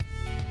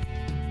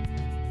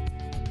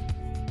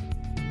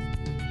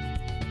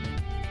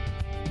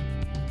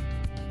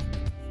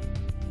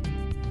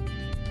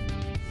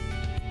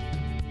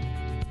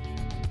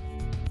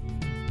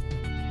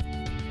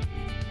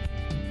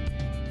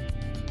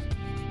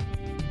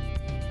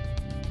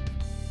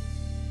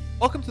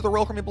Welcome to the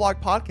Royal Caribbean Blog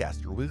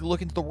Podcast, your weekly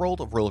look into the world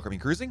of Royal Caribbean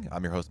cruising.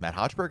 I'm your host, Matt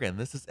Hodgeberg, and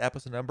this is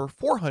episode number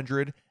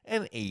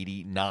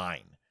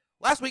 489.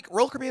 Last week,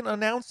 Royal Caribbean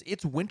announced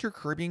its winter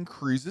Caribbean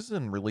cruises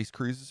and released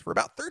cruises for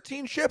about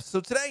 13 ships. So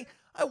today,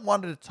 I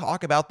wanted to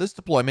talk about this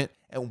deployment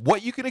and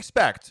what you can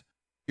expect.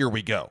 Here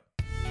we go.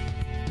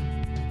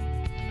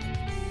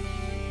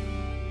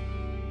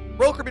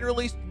 Royal Caribbean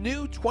released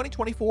new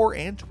 2024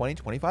 and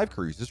 2025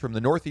 cruises from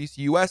the Northeast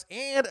U.S.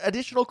 and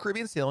additional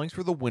Caribbean sailings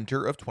for the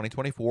winter of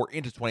 2024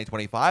 into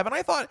 2025. And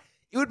I thought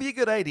it would be a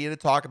good idea to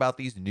talk about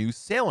these new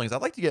sailings.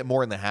 I'd like to get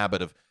more in the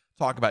habit of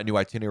talking about new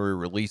itinerary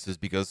releases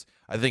because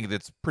I think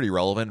that's pretty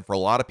relevant for a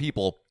lot of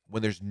people.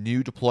 When there's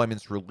new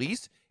deployments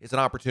released, it's an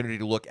opportunity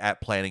to look at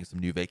planning some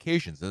new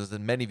vacations. As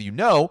many of you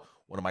know,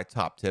 one of my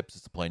top tips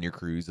is to plan your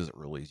cruise as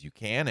early as you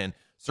can. And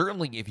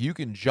certainly if you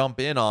can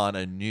jump in on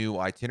a new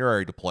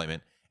itinerary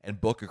deployment and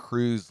book a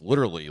cruise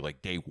literally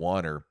like day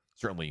one or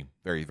certainly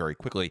very, very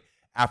quickly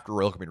after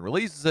Royal Caribbean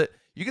releases it,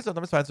 you can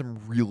sometimes find some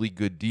really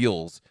good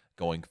deals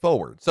going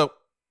forward. So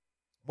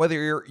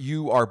whether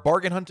you are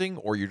bargain hunting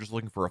or you're just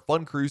looking for a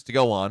fun cruise to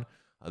go on,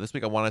 this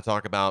week I want to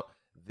talk about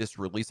this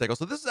release cycle.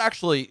 So this is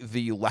actually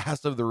the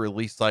last of the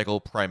release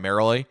cycle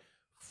primarily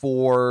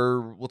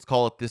for, let's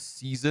call it this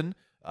season.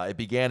 It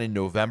began in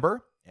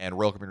November, and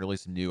Royal Caribbean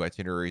released new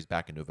itineraries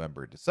back in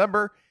November and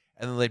December,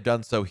 and then they've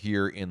done so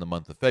here in the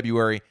month of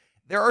February.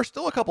 There are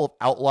still a couple of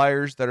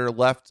outliers that are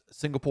left: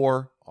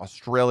 Singapore,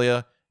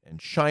 Australia, and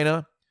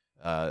China.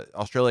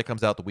 Australia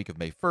comes out the week of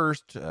May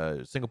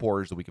 1st.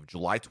 Singapore is the week of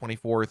July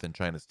 24th, and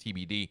China's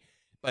TBD.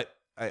 But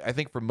I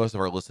think for most of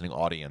our listening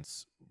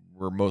audience,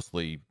 we're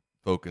mostly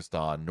focused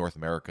on North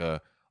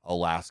America,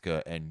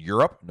 Alaska, and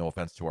Europe. No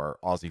offense to our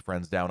Aussie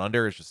friends down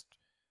under. It's just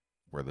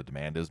where the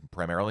demand is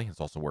primarily.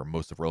 It's also where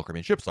most of Royal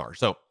Caribbean ships are.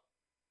 So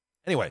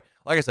anyway,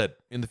 like I said,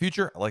 in the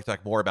future, I'd like to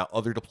talk more about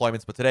other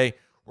deployments. But today,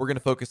 we're going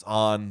to focus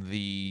on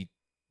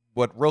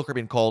what Royal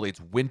Caribbean called its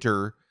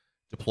winter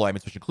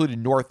deployments, which included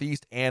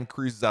Northeast and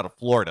cruises out of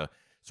Florida.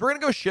 So we're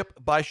going to go ship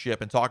by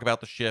ship and talk about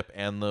the ship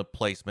and the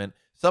placement.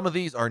 Some of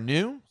these are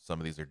new.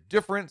 Some of these are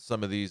different.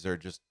 Some of these are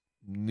just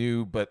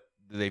new, but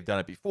they've done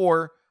it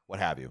before, what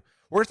have you.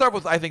 We're going to start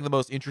with, I think, the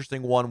most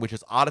interesting one, which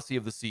is Odyssey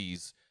of the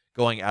Seas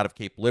going out of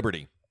Cape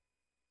Liberty.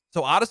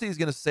 So Odyssey is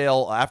going to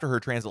sail after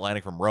her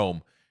transatlantic from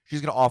Rome. She's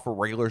going to offer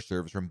regular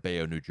service from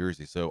Bayonne, New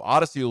Jersey. So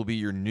Odyssey will be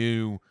your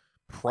new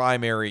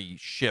primary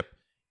ship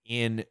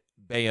in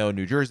Bayonne,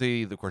 New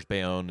Jersey. Of course,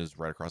 Bayonne is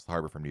right across the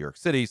harbor from New York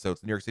City, so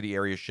it's a New York City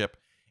area ship,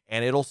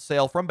 and it'll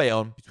sail from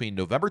Bayonne between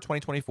November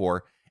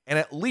 2024 and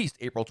at least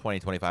April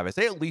 2025. I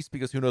say at least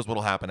because who knows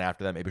what'll happen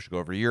after that. Maybe she'll go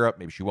over to Europe,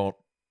 maybe she won't.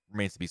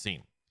 Remains to be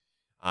seen.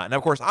 And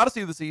of course,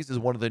 Odyssey of the Seas is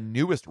one of the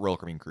newest Royal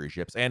Caribbean cruise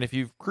ships, and if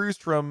you've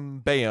cruised from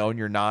Bayonne,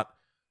 you're not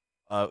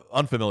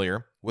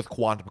unfamiliar with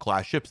Quantum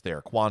class ships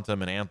there.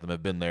 Quantum and Anthem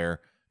have been there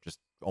just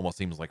almost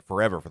seems like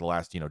forever for the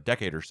last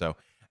decade or so.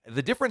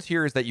 The difference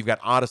here is that you've got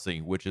Odyssey,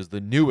 which is the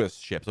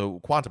newest ship. So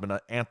Quantum and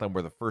Anthem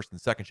were the first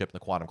and second ship in the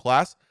Quantum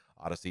class.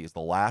 Odyssey is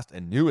the last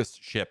and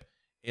newest ship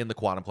in the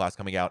Quantum class,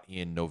 coming out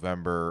in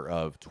November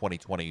of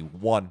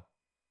 2021.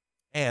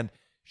 And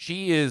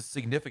she is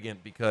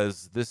significant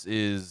because this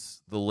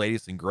is the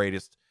latest and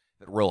greatest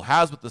that Royal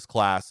has with this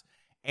class.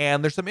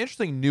 And there's some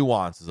interesting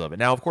nuances of it.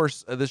 Now, of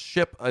course, this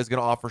ship is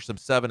going to offer some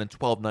 7 and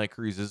 12-night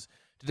cruises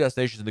to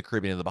destinations in the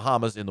Caribbean and the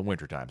Bahamas in the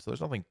wintertime. So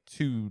there's nothing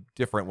too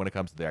different when it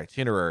comes to the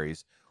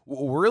itineraries.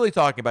 What we're really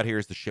talking about here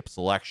is the ship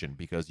selection,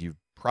 because you've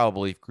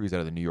probably cruised out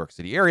of the New York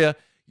City area.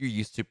 You're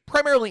used to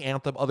primarily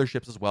Anthem, other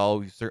ships as well.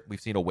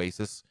 We've seen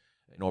Oasis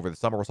over the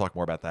summer. We'll talk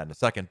more about that in a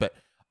second. But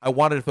I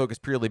wanted to focus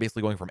purely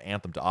basically going from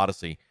Anthem to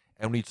Odyssey.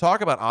 And when you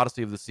talk about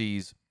Odyssey of the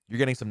Seas, you're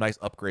getting some nice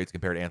upgrades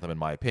compared to Anthem, in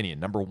my opinion.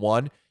 Number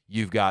one,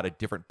 you've got a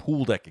different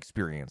pool deck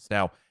experience.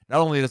 Now,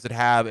 not only does it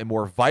have a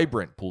more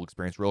vibrant pool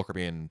experience, Royal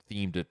Caribbean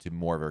themed it to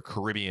more of a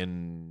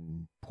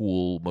Caribbean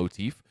pool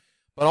motif,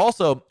 but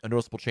also a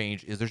noticeable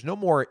change is there's no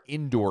more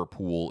indoor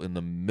pool in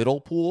the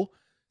middle pool.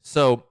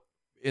 So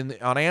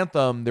on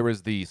Anthem, there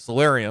was the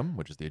Solarium,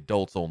 which is the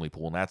adults only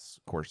pool, and that's,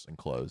 of course,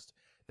 enclosed.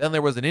 Then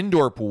there was an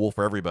indoor pool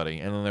for everybody,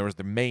 and then there was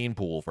the main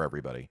pool for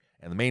everybody,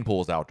 and the main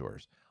pool is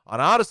outdoors.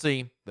 On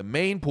Odyssey, the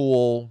main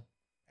pool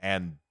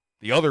and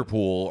the other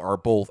pool are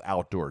both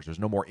outdoors. There's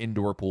no more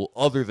indoor pool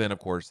other than, of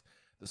course,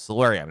 the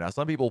Solarium. Now,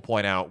 some people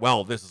point out,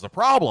 well, this is a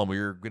problem.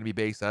 We're going to be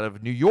based out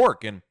of New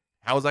York, and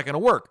how is that going to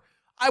work?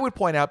 I would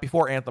point out,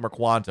 before Anthem or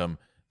Quantum,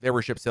 there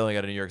were ships sailing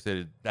out of New York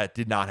City that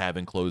did not have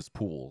enclosed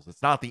pools.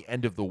 It's not the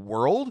end of the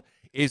world.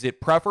 Is it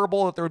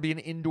preferable that there would be an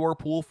indoor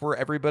pool for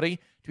everybody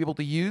to be able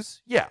to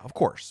use? Yeah, of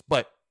course.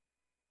 But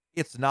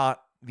it's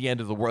not the end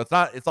of the world. It's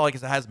not like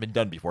it hasn't been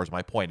done before, is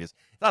my point. It's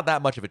not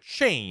that much of a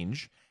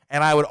change.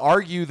 And I would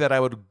argue that I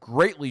would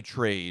greatly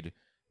trade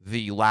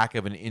the lack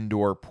of an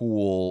indoor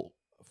pool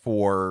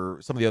for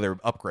some of the other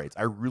upgrades.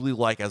 I really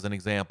like, as an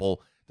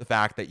example, the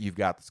fact that you've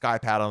got the sky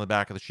pad on the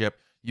back of the ship.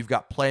 You've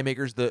got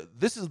Playmakers.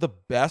 This is the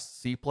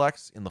best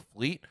Seaplex in the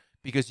fleet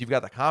because you've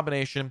got the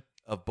combination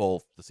of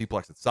both the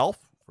Seaplex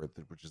itself,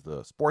 which is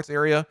the sports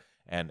area,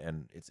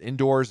 and it's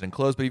indoors and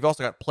enclosed. But you've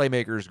also got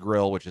Playmakers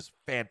Grill, which is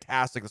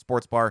fantastic. The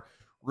sports bar,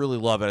 really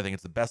love it. I think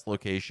it's the best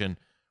location.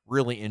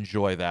 Really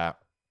enjoy that.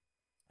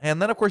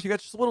 And then, of course, you got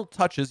just little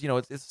touches.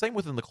 It's the same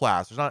within the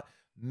class. There's not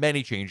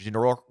many changes.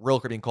 Royal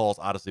Caribbean calls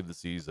Odyssey of the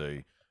Seas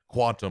a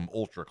Quantum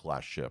Ultra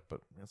class ship,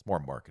 but it's more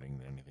marketing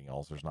than anything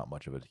else. There's not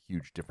much of a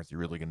huge difference you're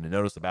really going to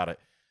notice about it.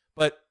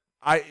 But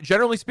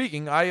generally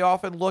speaking, I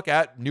often look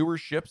at newer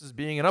ships as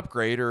being an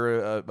upgrade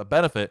or a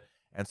benefit.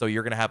 And so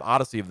you're going to have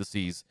Odyssey of the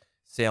Seas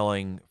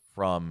sailing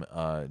from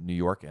New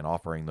York and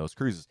offering those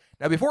cruises.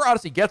 Now, before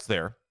Odyssey gets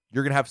there,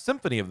 you're going to have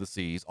Symphony of the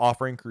Seas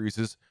offering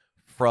cruises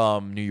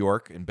from New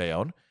York and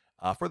Bayonne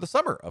for the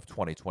summer of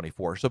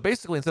 2024. So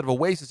basically, instead of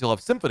Oasis, you'll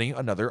have Symphony,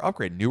 another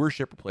upgrade, newer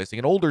ship replacing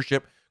an older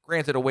ship.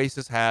 Granted,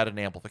 Oasis had an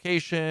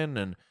amplification,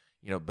 and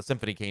but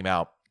Symphony came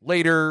out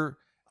later,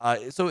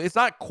 so it's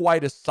not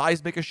quite as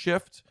seismic a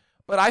shift.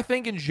 But I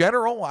think in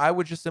general, I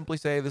would just simply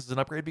say this is an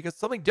upgrade because it's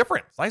something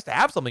different. It's nice to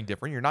have something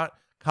different. You're not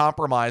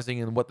compromising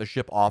in what the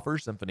ship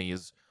offers. Symphony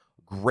is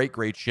a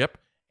great ship,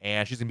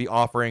 and she's going to be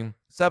offering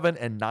 7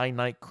 and 9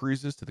 night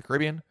cruises to the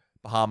Caribbean,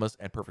 Bahamas,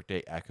 and Perfect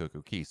Day at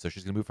Coco Cay. So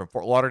she's going to move from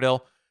Fort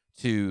Lauderdale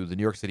to the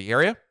New York City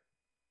area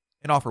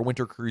and offer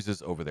winter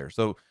cruises over there.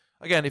 So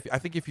again, I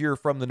think if you're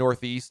from the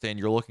Northeast and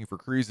you're looking for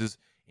cruises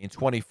in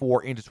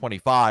 24 into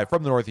 25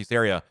 from the Northeast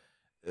area,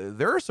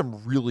 there are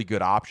some really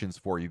good options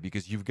for you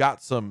because you've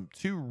got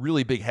two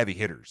really big heavy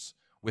hitters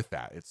with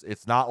that.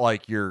 It's not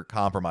like you're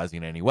compromising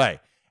in any way.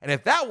 And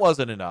if that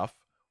wasn't enough,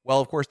 well,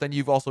 of course, then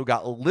you've also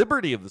got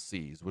Liberty of the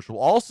Seas, which will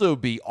also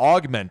be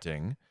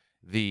augmenting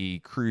the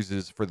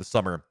cruises for the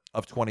summer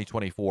of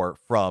 2024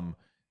 from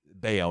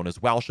Bayonne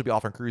as well. She'll be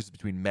offering cruises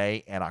between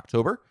May and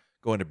October,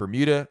 going to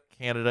Bermuda,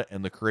 Canada,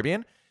 and the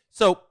Caribbean.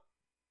 So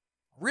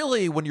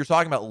really, when you're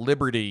talking about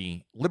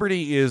Liberty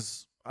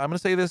is, I'm going to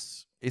say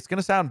this, it's going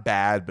to sound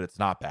bad, but it's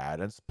not bad.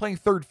 And it's playing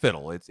third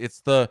fiddle.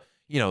 It's the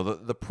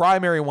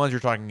primary ones you're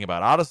talking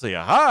about. Odyssey,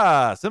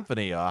 aha,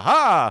 Symphony,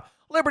 aha,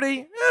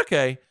 Liberty,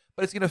 okay.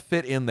 But it's going to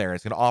fit in there.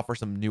 It's going to offer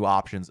some new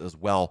options as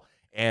well.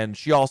 And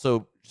she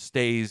also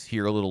stays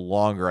here a little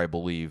longer, I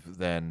believe,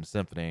 than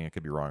Symphony. I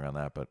could be wrong on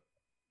that, but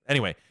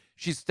anyway,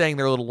 she's staying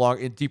there a little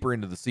longer, deeper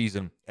into the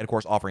season, and of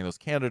course, offering those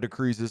Canada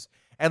cruises.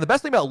 And the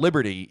best thing about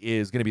Liberty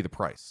is going to be the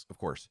price, of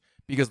course,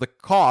 because the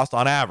cost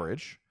on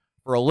average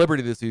for a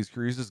Liberty this Seas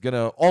cruise is going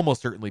to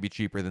almost certainly be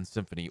cheaper than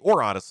Symphony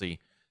or Odyssey.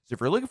 So if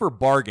you're looking for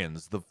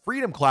bargains, the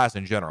Freedom class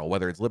in general,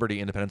 whether it's Liberty,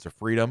 Independence, or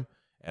Freedom,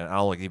 and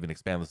I'll even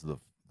expand this to the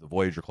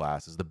Voyager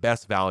class, is the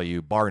best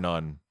value, bar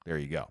none. There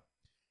you go.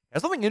 Now,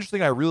 something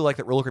interesting I really like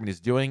that Royal Caribbean is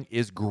doing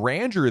is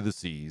Grandeur of the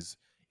Seas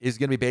is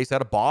going to be based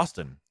out of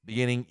Boston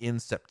beginning in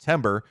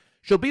September.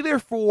 She'll be there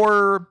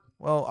for,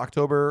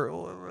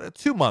 October,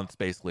 2 months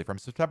basically, from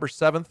September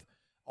 7th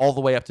all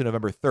the way up to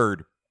November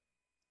 3rd.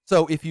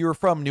 So if you're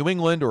from New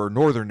England or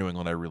northern New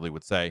England, I really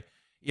would say,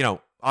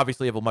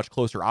 obviously you have a much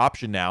closer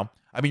option now.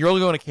 I mean, you're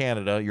only going to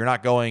Canada. You're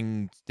not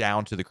going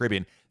down to the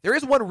Caribbean. There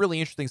is one really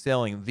interesting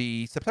sailing.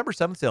 The September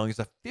 7th sailing is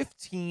a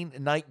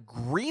 15-night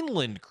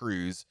Greenland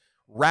cruise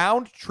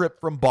round trip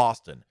from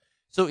Boston.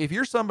 So if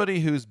you're somebody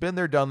who's been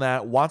there, done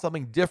that, wants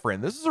something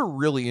different, this is a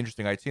really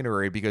interesting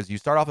itinerary because you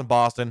start off in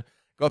Boston,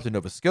 go up to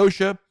Nova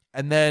Scotia,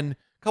 and then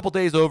a couple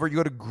days over, you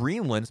go to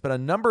Greenland, spend a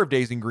number of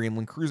days in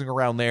Greenland, cruising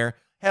around there,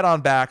 head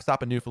on back,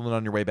 stop in Newfoundland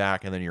on your way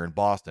back, and then you're in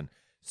Boston.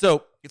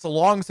 So it's a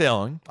long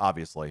sailing,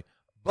 obviously,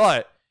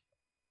 but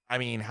I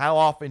mean, how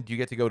often do you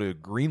get to go to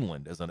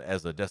Greenland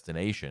as a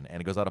destination?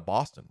 And it goes out of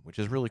Boston, which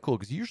is really cool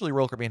because usually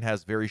Royal Caribbean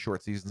has very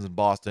short seasons in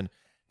Boston.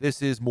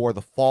 This is more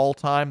the fall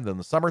time than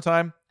the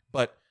summertime,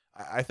 but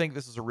I think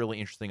this is a really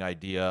interesting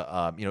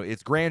idea.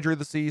 It's Grandeur of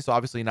the Sea, so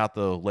obviously not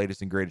the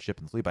latest and greatest ship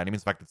in the fleet by any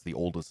means. In fact, it's the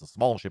oldest and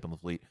smallest ship in the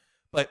fleet.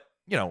 But,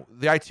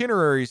 the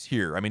itineraries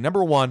here. I mean,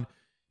 number one,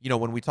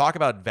 when we talk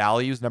about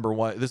values, number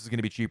one, this is going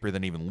to be cheaper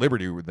than even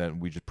Liberty than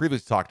we just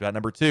previously talked about.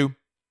 Number two,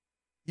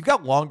 you've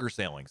got longer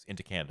sailings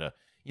into Canada.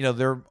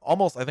 They're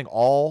almost, I think they're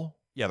all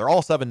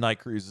 7-night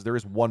cruises. There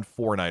is one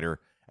 4-nighter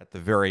at the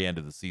very end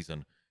of the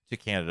season to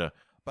Canada.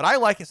 But I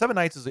like it. 7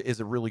 nights is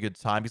a really good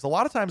time because a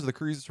lot of times the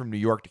cruises from New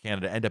York to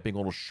Canada end up being a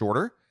little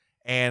shorter.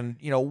 And,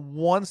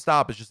 one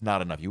stop is just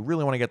not enough. You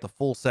really want to get the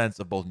full sense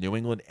of both New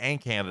England and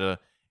Canada.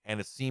 And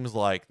it seems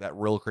like that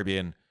Royal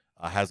Caribbean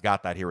has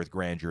got that here with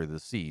Grandeur of the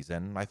Seas.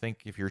 And I think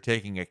if you're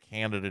taking a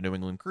Canada-New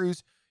England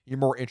cruise, you're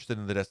more interested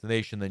in the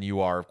destination than you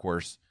are, of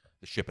course,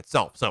 the ship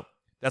itself. So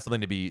that's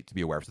something to be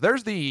aware of. So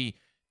there's the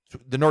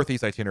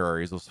Northeast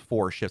itineraries, those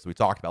 4 ships we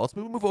talked about. Let's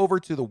move over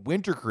to the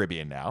Winter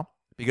Caribbean now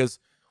because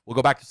we'll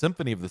go back to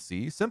Symphony of the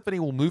Seas. Symphony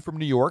will move from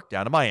New York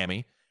down to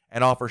Miami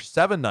and offer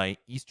 7-night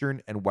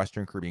Eastern and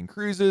Western Caribbean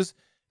cruises.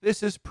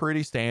 This is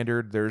pretty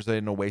standard. There's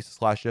an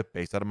Oasis-class ship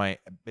based out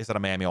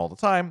of Miami all the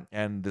time,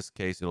 and in this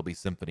case, it'll be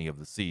Symphony of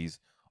the Seas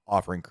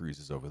offering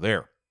cruises over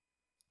there.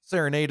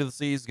 Serenade of the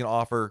Seas is going to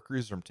offer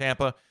cruises from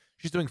Tampa.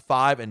 She's doing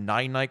 5 and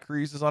 9-night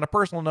cruises. On a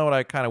personal note,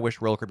 I kind of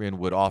wish Royal Caribbean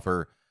would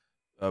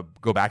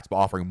go back to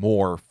offering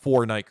more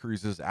 4-night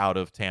cruises out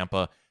of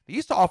Tampa. They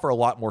used to offer a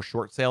lot more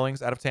short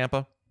sailings out of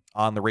Tampa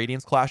on the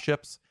Radiance class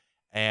ships.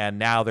 And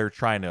now they're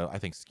trying to, I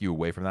think, skew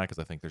away from that because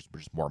I think there's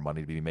just more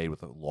money to be made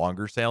with the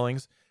longer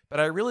sailings. But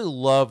I really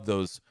love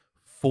those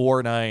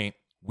 4-night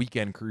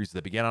weekend cruises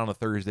that began on a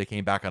Thursday,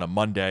 came back on a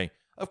Monday.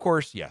 Of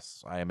course,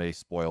 yes, I am a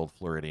spoiled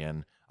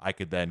Floridian. I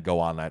could then go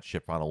on that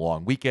ship on a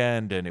long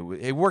weekend, and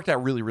it worked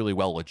out really, really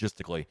well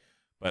logistically.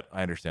 But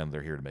I understand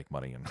they're here to make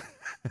money, and,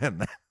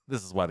 and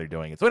this is why they're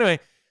doing it. So anyway,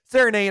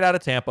 Serenade out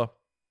of Tampa,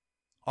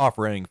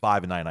 offering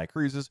 5 and 9 night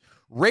cruises.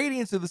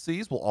 Radiance of the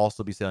Seas will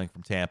also be sailing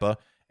from Tampa,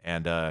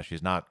 and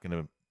she's not going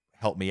to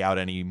help me out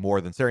any more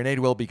than Serenade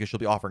will because she'll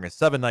be offering a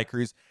 7-night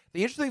cruise.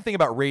 The interesting thing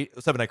about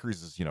 7-night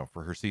cruises,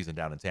 for her season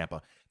down in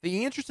Tampa.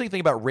 The interesting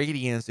thing about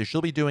Radiance is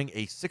she'll be doing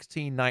a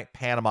 16-night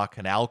Panama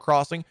Canal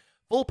crossing.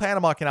 Full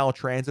Panama Canal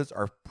transits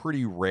are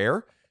pretty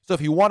rare. So if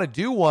you want to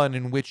do one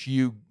in which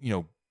you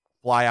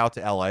fly out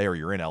to LA or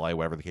you're in LA,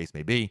 whatever the case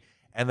may be,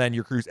 and then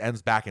your cruise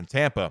ends back in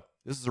Tampa,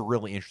 this is a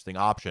really interesting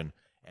option.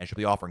 And she'll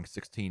be offering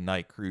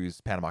 16-night cruise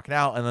Panama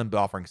Canal and then be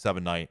offering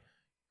 7-night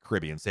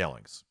Caribbean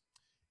sailings.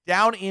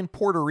 Down in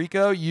Puerto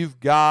Rico, you've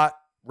got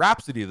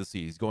Rhapsody of the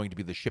Seas going to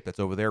be the ship that's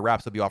over there.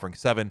 Rhapsody will be offering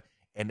 7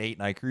 and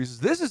 8-night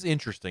cruises. This is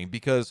interesting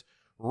because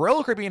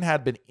Royal Caribbean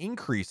had been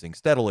increasing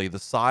steadily the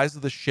size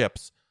of the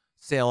ships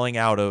sailing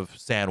out of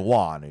San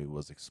Juan. It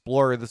was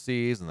Explorer of the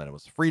Seas, and then it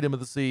was Freedom of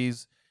the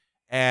Seas.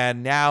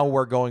 And now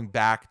we're going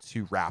back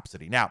to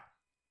Rhapsody. Now,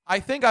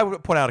 I think I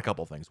would point out a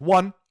couple of things.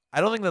 One,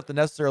 I don't think that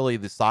necessarily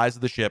the size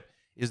of the ship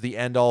is the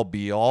end-all,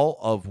 be-all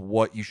of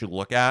what you should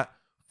look at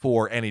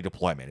for any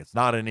deployment. It's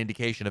not an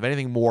indication of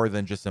anything more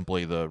than just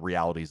simply the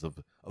realities of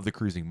the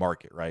cruising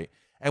market, right?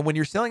 And when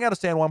you're sailing out of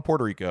San Juan,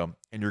 Puerto Rico,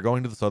 and you're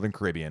going to the Southern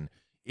Caribbean,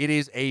 it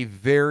is a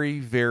very,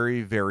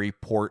 very, very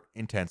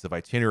port-intensive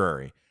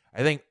itinerary.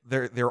 I think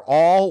they're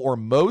all or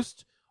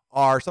most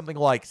are something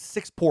like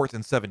 6 ports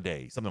in 7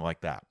 days, something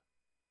like that.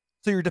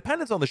 So your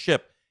dependence on the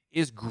ship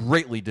is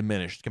greatly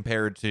diminished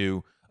compared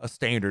to a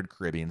standard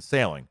Caribbean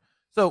sailing.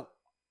 So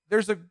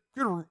there's a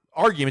good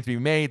argument to be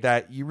made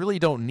that you really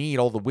don't need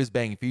all the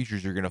whiz-bang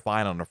features you're going to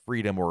find on a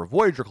Freedom or a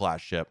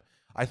Voyager-class ship.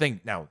 I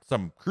think now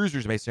some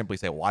cruisers may simply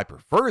say, well, I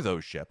prefer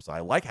those ships. I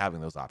like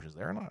having those options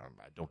there, and I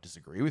don't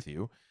disagree with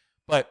you.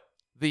 But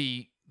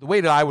the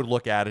way that I would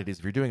look at it is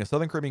if you're doing a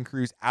Southern Caribbean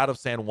cruise out of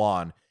San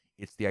Juan,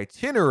 it's the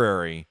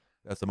itinerary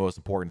that's the most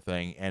important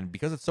thing. And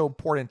because it's so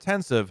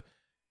port-intensive,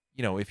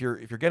 if you're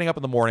getting up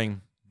in the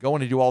morning,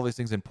 going to do all these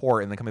things in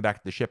port, and then coming back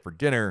to the ship for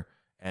dinner,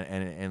 and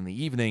in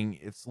the evening,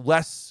 it's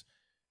less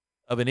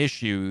of an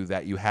issue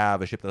that you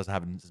have a ship that doesn't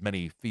have as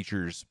many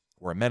features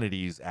or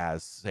amenities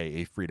as, say,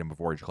 a Freedom or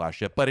Voyager class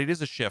ship, but it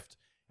is a shift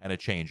and a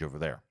change over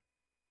there.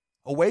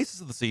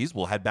 Oasis of the Seas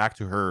will head back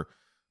to her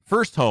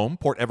first home,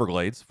 Port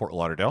Everglades, Fort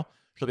Lauderdale.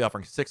 She'll be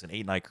offering 6 and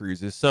 8-night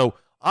cruises. So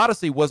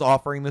Odyssey was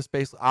offering this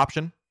base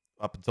option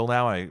up until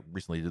now. I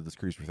recently did this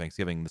cruise for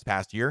Thanksgiving this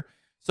past year.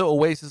 So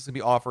Oasis is going to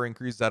be offering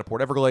cruises out of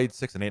Port Everglades,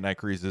 6 and 8-night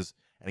cruises.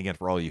 And again,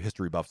 for all you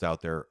history buffs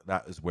out there,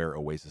 that is where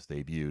Oasis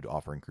debuted,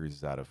 offering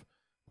cruises out of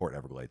Port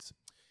Everglades.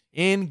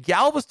 In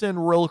Galveston,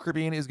 Royal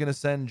Caribbean is going to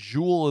send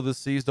Jewel of the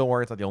Seas. Don't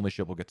worry, it's not the only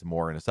ship. We'll get to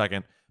more in a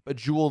second. But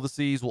Jewel of the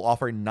Seas will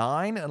offer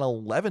 9 and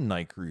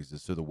 11-night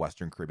cruises to the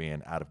Western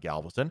Caribbean out of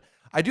Galveston.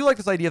 I do like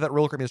this idea that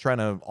Royal Caribbean is trying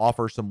to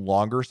offer some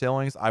longer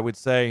sailings. I would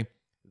say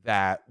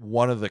that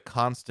one of the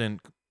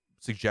constant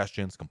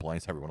suggestions,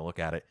 complaints, however you want to look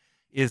at it,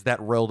 is that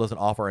Royal doesn't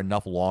offer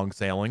enough long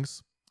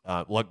sailings,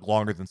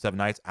 longer than 7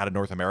 nights out of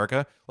North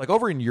America. Like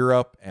over in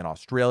Europe and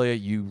Australia,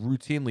 you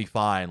routinely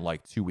find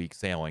like 2-week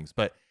sailings.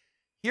 But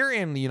here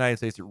in the United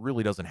States, it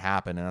really doesn't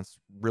happen. And that's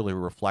really a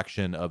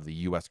reflection of the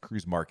U.S.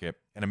 cruise market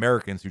and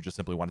Americans who just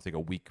simply want to take a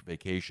week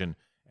vacation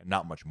and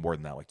not much more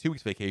than that. Like 2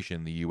 weeks vacation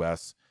in the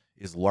U.S.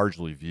 is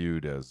largely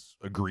viewed as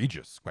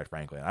egregious, quite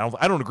frankly. And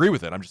I don't agree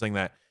with it. I'm just saying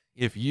that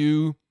if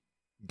you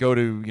go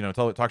to,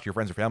 talk to your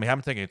friends or family,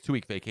 haven't taken a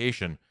 2-week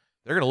vacation,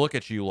 they're going to look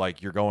at you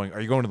like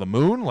are you going to the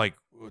moon? Like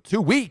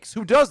 2 weeks?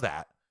 Who does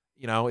that?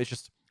 It's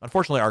just,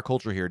 unfortunately, our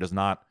culture here does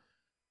not,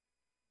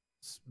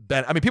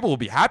 people will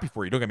be happy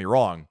for you, don't get me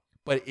wrong,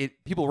 but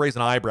people raise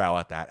an eyebrow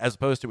at that, as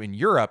opposed to in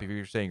Europe, if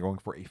you're saying you're going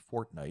for a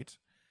fortnight,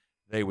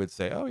 they would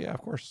say, oh yeah,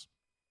 of course.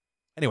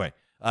 Anyway,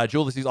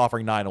 Jewel of the Seas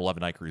offering 9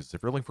 11-night cruises.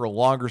 If you're looking for a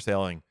longer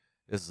sailing,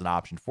 this is an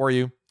option for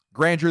you.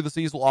 Grandeur of the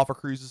Seas will offer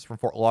cruises from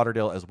Fort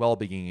Lauderdale as well,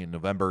 beginning in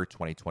November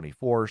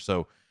 2024.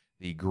 So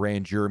the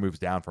Grandeur moves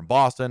down from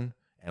Boston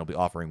and will be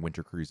offering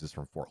winter cruises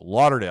from Fort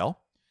Lauderdale.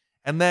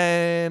 And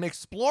then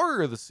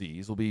Explorer of the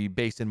Seas will be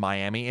based in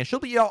Miami, and she'll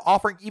be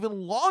offering even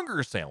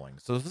longer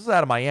sailings. So this is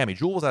out of Miami.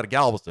 Jewel was out of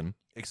Galveston.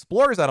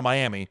 Explorer is out of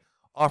Miami,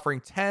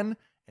 offering 10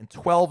 and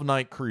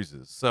 12-night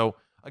cruises. So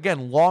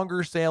again,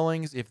 longer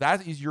sailings, if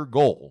that is your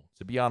goal,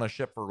 to be on a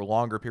ship for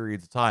longer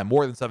periods of time,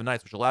 more than 7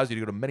 nights, which allows you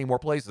to go to many more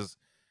places,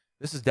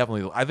 this is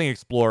definitely, I think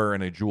Explorer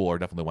and a Jewel are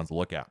definitely the ones to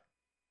look at.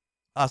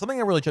 Something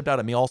that really jumped out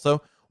at me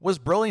also was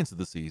Brilliance of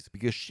the Seas,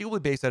 because she will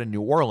be based out of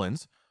New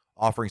Orleans,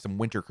 offering some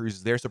winter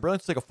cruises there. So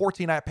Brilliance is like a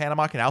 14-night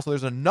Panama Canal. So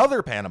there's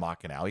another Panama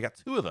Canal. You got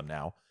 2 of them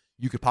now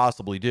you could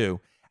possibly do.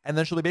 And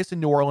then she'll be based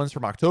in New Orleans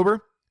from October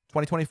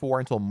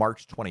 2024 until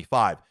March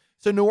 25.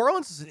 So New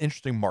Orleans is an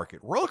interesting market.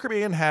 Royal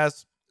Caribbean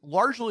has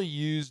largely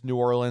used New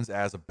Orleans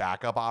as a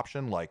backup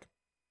option. Like,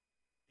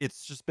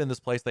 it's just been this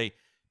place they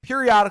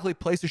periodically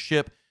place a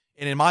ship,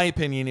 and in my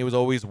opinion, it was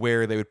always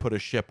where they would put a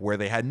ship where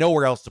they had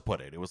nowhere else to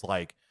put it. It was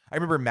like, I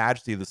remember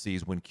Majesty of the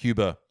Seas when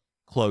Cuba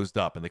closed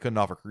up and they couldn't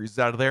offer cruises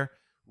out of there.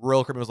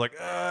 Royal Caribbean was like,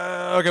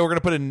 okay, we're going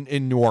to put it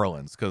in New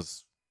Orleans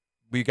because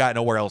we got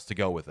nowhere else to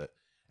go with it.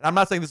 And I'm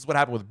not saying this is what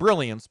happened with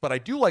Brilliance, but I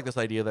do like this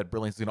idea that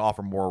Brilliance is going to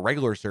offer more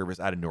regular service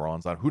out of New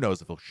Orleans. Who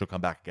knows if she'll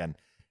come back again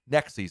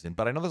next season.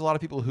 But I know there's a lot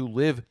of people who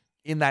live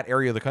in that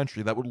area of the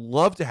country that would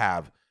love to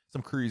have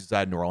some cruises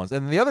out of New Orleans.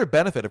 And the other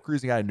benefit of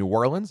cruising out of New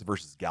Orleans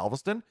versus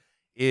Galveston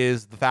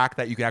is the fact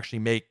that you can actually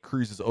make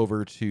cruises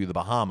over to the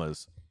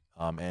Bahamas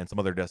and some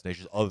other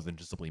destinations other than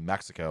just simply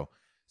Mexico.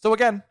 So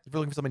again, if you're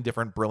looking for something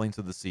different, Brilliance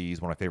of the Seas,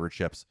 one of my favorite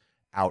ships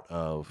out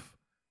of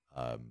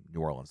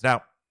New Orleans.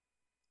 Now,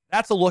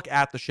 that's a look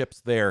at the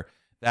ships there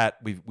that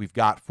we've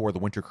got for the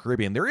Winter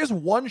Caribbean. There is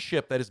one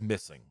ship that is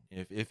missing.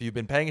 If you've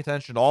been paying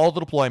attention to all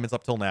the deployments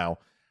up till now,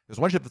 there's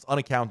one ship that's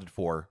unaccounted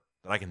for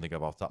that I can think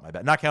of off the top of my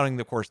head. Not counting,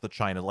 of course, the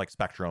China, like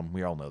Spectrum.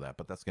 We all know that,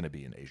 but that's going to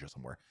be in Asia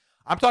somewhere.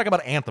 I'm talking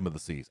about Anthem of the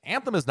Seas.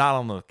 Anthem is not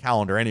on the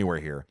calendar anywhere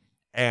here,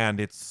 and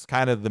it's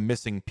kind of the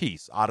missing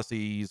piece.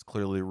 Odyssey is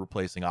clearly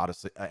replacing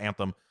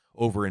Anthem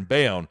over in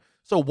Bayonne.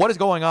 So what is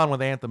going on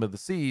with Anthem of the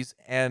Seas?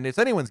 And it's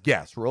anyone's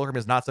guess. Royal Caribbean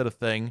has not said a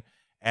thing.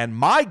 And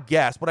my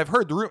guess, what I've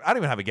heard, I don't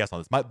even have a guess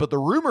on this, but the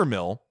rumor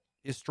mill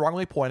is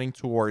strongly pointing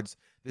towards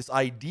this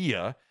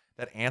idea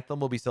that Anthem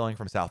will be sailing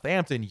from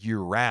Southampton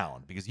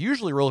year-round, because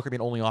usually Royal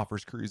Caribbean only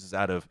offers cruises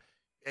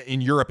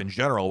in Europe in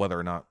general, whether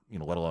or not,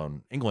 let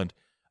alone England,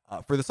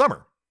 for the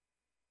summer.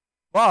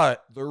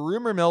 But the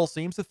rumor mill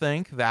seems to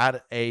think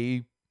that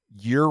a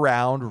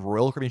year-round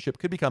Royal Caribbean ship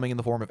could be coming in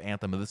the form of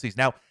Anthem of the Seas.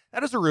 Now,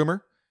 that is a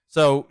rumor.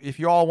 So if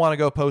you all want to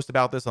go post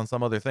about this on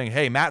some other thing,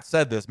 hey, Matt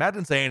said this. Matt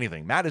didn't say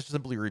anything. Matt is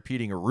simply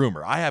repeating a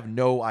rumor. I have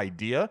no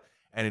idea,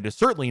 and it is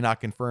certainly not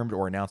confirmed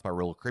or announced by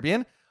Royal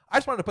Caribbean. I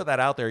just wanted to put that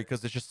out there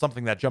because it's just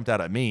something that jumped out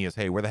at me is,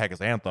 hey, where the heck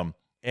is Anthem?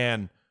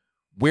 And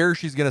where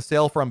she's going to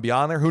sail from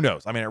beyond there, who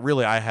knows? I mean,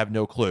 I have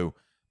no clue.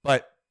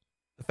 But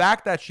the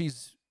fact that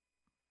she's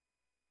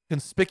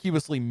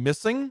conspicuously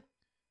missing,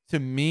 to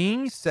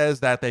me,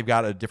 says that they've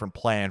got a different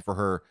plan for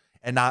her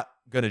and not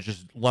going to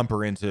just lump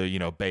her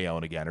into,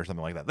 Bayonne again or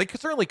something like that. They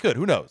certainly could.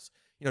 Who knows?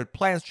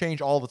 Plans change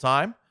all the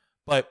time.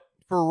 But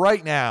for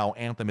right now,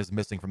 Anthem is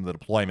missing from the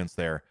deployments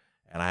there.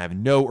 And I have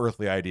no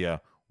earthly idea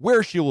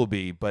where she will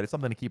be, but it's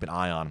something to keep an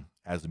eye on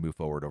as we move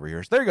forward over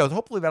here. So there you go.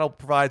 Hopefully that'll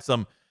provide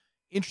some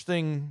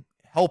interesting,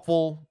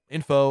 helpful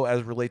info as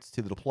it relates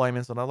to the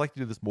deployments. And I'd like to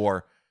do this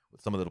more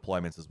with some of the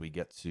deployments as we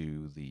get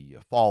to the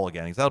fall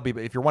again. Because that'll be,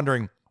 if you're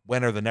wondering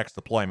when are the next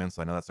deployments,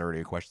 I know that's already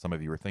a question some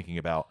of you are thinking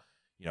about,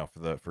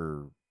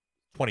 for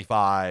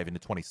 25 into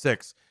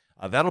 26.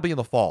 That'll be in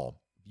the fall.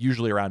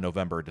 Usually around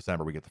November,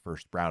 December, we get the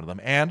first round of them.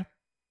 And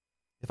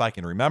if I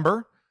can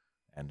remember,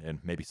 and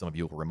maybe some of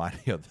you will remind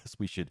me of this,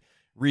 we should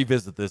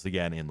revisit this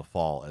again in the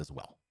fall as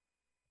well.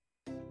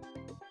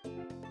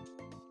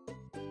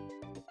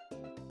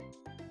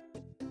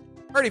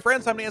 Alrighty,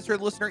 friends, time to answer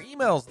listener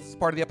emails. This is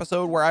part of the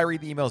episode where I read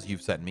the emails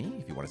you've sent me.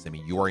 If you want to send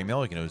me your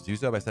email, you can always do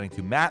so by sending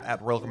to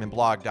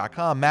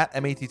matt@royalcaribbeanblog.com, Matt,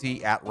 M-A-T-T,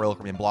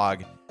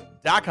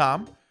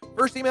 @royalcaribbeanblog.com.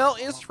 First email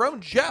is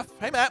from Jeff.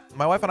 Hey, Matt.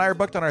 My wife and I are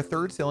booked on our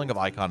third sailing of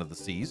Icon of the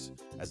Seas,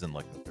 as in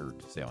like the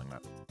third sailing,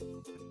 not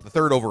the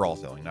third overall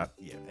sailing, not,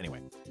 yeah, anyway.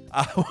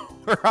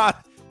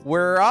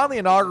 We're on the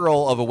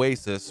inaugural of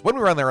Oasis, when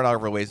we were on their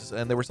inaugural Oasis,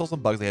 and there were still some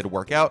bugs they had to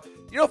work out.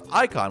 You know if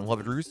Icon will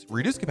have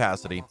reduced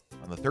capacity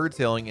on the third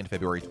sailing in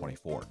February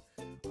 24?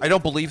 I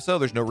don't believe so.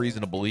 There's no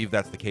reason to believe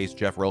that's the case.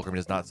 Jeff Royal Caribbean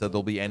has not said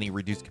there'll be any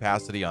reduced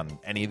capacity on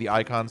any of the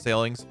Icon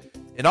sailings.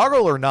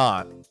 Inaugural or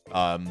not,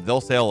 they'll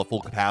sail at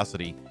full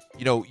capacity.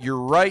 You're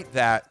right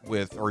that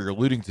or you're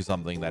alluding to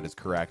something that is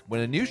correct.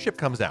 When a new ship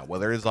comes out,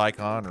 whether it is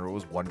Icon or it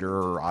was Wonder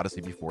or Odyssey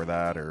before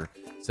that or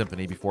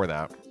Symphony before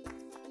that,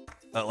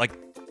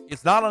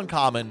 it's not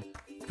uncommon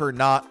for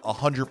not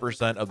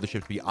 100% of the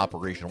ship to be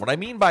operational. What I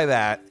mean by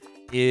that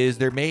is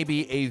there may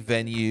be a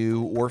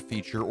venue or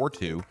feature or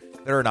two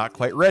that are not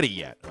quite ready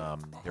yet.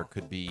 There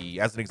could be,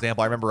 as an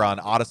example, I remember on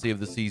Odyssey of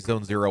the Seas,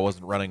 Zone Zero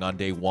wasn't running on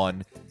day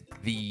one.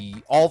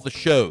 All the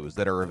shows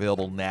that are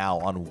available now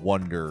on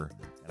Wonder,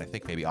 and I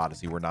think maybe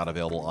Odyssey, were not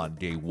available on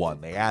day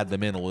one. They add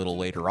them in a little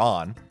later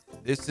on.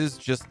 This is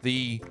just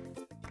the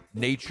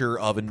nature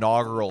of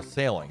inaugural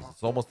sailings.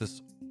 It's almost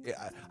this,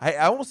 I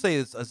almost say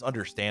it's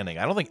understanding.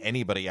 I don't think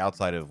anybody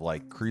outside of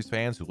cruise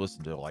fans who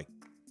listen to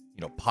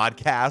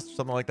podcasts or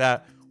something like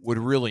that would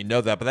really know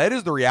that. But that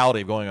is the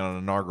reality of going on an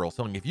inaugural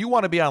sailing. If you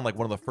want to be on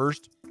one of the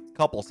first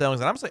couple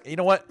sailings, and I'm saying, you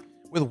know what,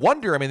 with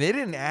Wonder, I mean, they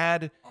didn't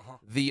add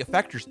the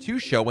Effectors 2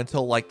 show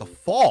until the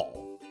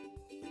fall.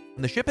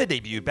 And the ship had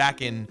debuted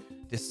back in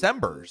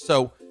December.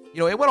 So,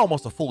 it went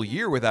almost a full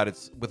year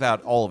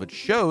without all of its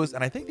shows.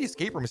 And I think the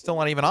Escape Room is still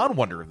not even on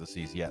Wonder of the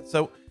Seas yet.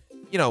 So,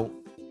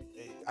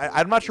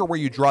 I'm not sure where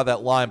you draw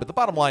that line, but the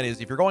bottom line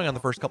is if you're going on the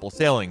first couple of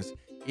sailings,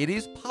 it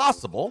is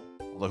possible,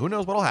 although who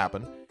knows what'll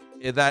happen,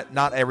 that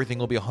not everything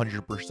will be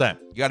 100%.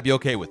 You got to be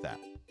okay with that.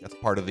 That's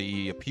part of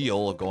the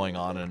appeal of going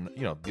on and,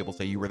 be able to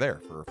say you were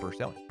there for a first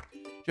sailing.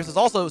 Just as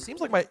also, it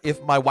seems like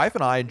if my wife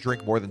and I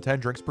drink more than 10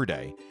 drinks per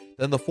day,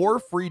 then the 4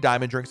 free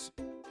diamond drinks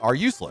are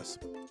useless.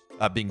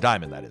 Being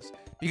diamond, that is.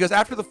 Because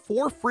after the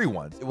 4 free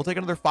ones, it will take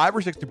another 5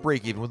 or 6 to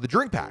break even with the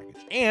drink package.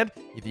 And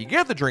if you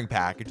get the drink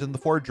package, then the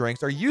 4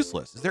 drinks are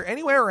useless. Is there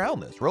any way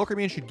around this? Royal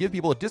Caribbean should give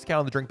people a discount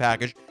on the drink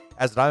package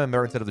as a diamond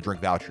member instead of the drink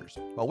vouchers.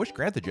 Well, wish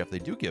granted, Jeff, they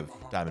do give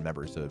diamond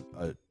members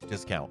a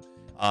discount.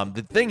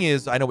 The thing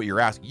is, I know what you're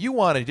asking. You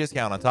want a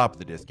discount on top of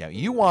the discount.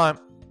 You want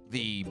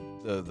the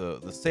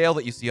sale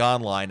that you see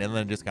online and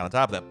then a discount on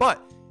top of that.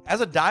 But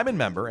as a diamond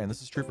member, and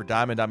this is true for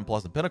Diamond, Diamond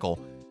Plus, and Pinnacle,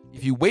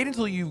 if you wait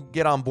until you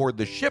get on board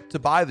the ship to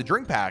buy the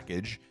drink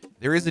package,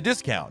 there is a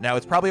discount. Now,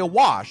 it's probably a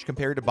wash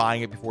compared to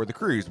buying it before the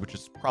cruise, which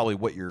is probably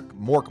what you're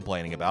more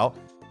complaining about.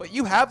 But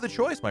you have the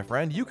choice, my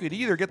friend. You could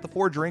either get the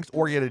 4 drinks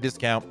or get a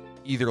discount,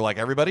 either like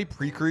everybody,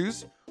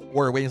 pre-cruise,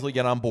 or wait until you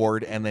get on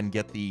board and then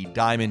get the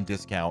diamond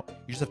discount.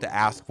 You just have to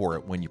ask for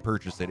it when you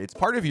purchase it. It's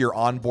part of your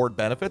onboard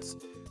benefits.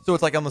 So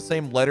it's like on the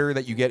same letter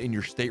that you get in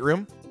your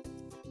stateroom.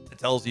 It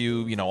tells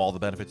you, all the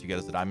benefits you get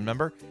as a diamond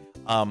member.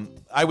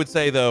 I would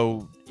say,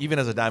 though, even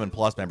as a Diamond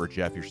Plus member,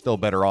 Jeff, you're still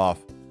better off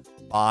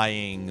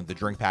buying the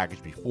drink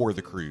package before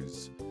the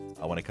cruise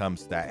when it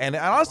comes to that. And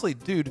honestly,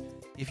 dude,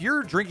 if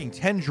you're drinking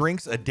 10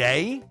 drinks a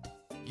day,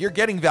 you're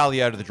getting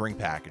value out of the drink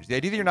package. The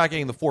idea that you're not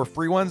getting the 4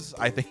 free ones,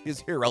 I think,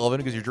 is irrelevant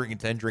because you're drinking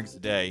 10 drinks a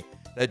day.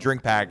 That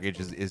drink package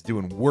is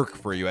doing work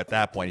for you at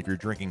that point if you're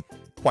drinking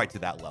quite to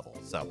that level.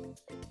 So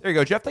there you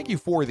go, Jeff. Thank you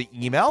for the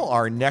email.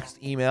 Our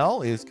next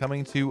email is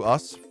coming to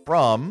us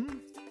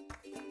from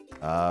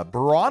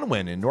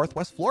Bronwyn in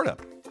Northwest Florida.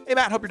 Hey,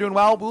 Matt, hope you're doing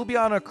well. We'll be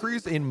on a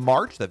cruise in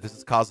March that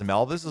visits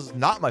Cozumel. This is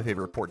not my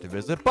favorite port to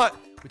visit, but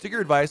we took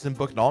your advice and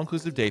booked an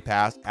all-inclusive day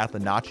pass at the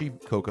Nachi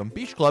Kokum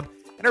Beach Club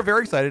and are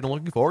very excited and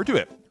looking forward to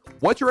it.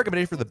 What's your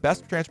recommendation for the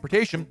best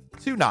transportation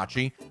to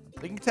Nachi?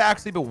 I'm thinking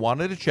taxi, but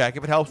wanted to check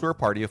if it helps for a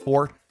party of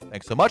 4.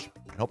 Thanks so much,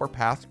 and hope our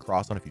paths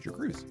cross on a future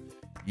cruise.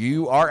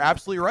 You are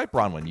absolutely right,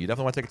 Bronwyn. You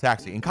definitely want to take a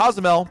taxi. In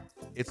Cozumel,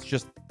 it's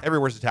just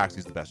everywhere's a taxi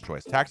is the best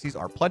choice. Taxis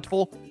are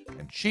plentiful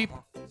and cheap,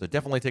 so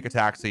definitely take a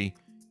taxi.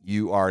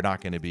 You are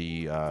not going to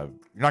be, you're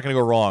not going to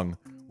go wrong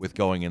with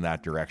going in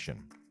that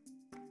direction.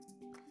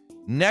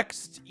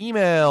 Next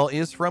email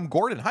is from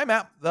Gordon. Hi,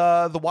 Matt.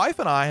 The wife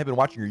and I have been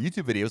watching your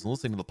YouTube videos and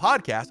listening to the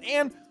podcast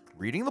and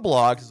reading the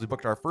blogs as we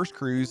booked our first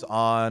cruise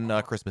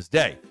on Christmas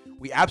Day.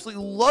 We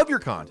absolutely love your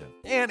content,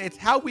 and it's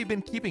how we've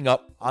been keeping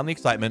up on the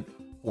excitement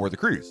for the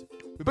cruise.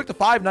 We booked a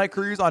 5-night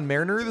cruise on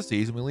Mariner of the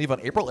Seas, and we leave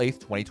on April 8th,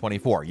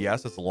 2024.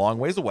 Yes, it's a long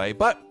ways away,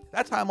 but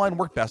that timeline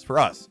worked best for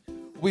us.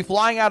 We'll be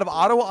flying out of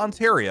Ottawa,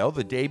 Ontario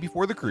the day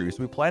before the cruise.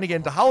 We plan to get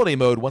into holiday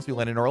mode once we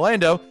land in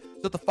Orlando,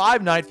 so that the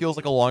 5-night feels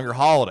like a longer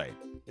holiday.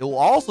 It will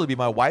also be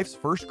my wife's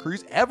first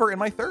cruise ever and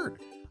my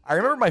third. I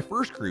remember my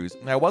first cruise,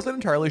 and I wasn't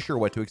entirely sure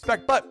what to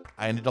expect, but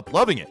I ended up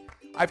loving it.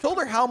 I've told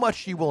her how much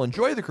she will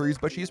enjoy the cruise,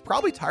 but she's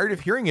probably tired of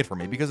hearing it from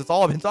me because it's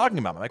all I've been talking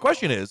about. My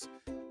question is,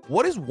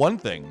 what is one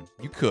thing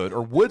you could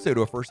or would say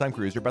to a first-time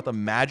cruiser about the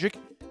magic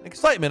and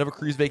excitement of a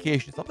cruise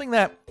vacation? Something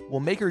that will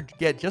make her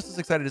get just as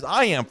excited as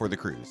I am for the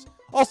cruise.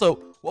 Also,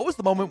 what was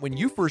the moment when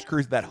you first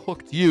cruised that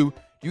hooked you?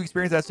 Do you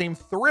experience that same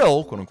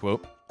thrill, quote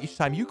unquote, each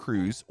time you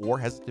cruise, or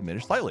has it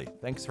diminished slightly?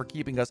 Thanks for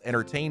keeping us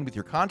entertained with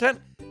your content.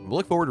 We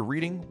look forward to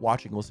reading,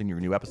 watching, and listening to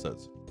your new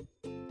episodes.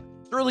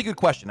 It's a really good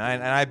question,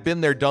 and I've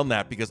been there, done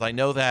that, because I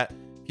know that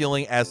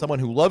feeling as someone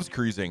who loves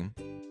cruising,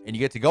 and you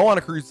get to go on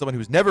a cruise with someone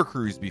who's never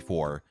cruised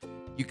before.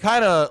 You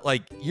kind of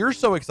like, you're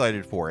so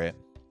excited for it,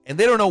 and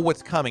they don't know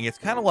what's coming. It's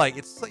kind of like,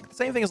 it's like the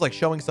same thing as like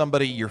showing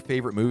somebody your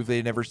favorite movie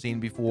they've never seen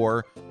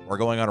before, or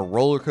going on a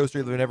roller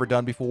coaster they've never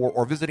done before,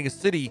 or visiting a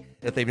city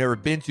that they've never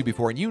been to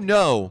before. And you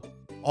know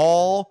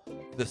all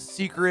the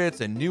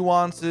secrets and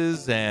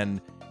nuances and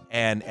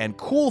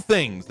cool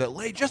things that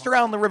lay just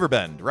around the river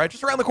bend, right?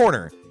 Just around the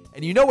corner.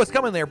 And you know what's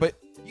coming there, but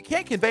you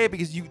can't convey it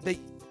because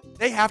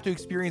they have to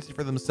experience it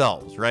for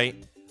themselves,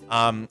 right?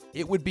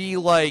 It would be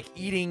like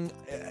eating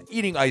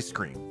ice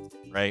cream,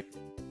 right?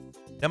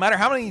 No matter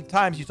how many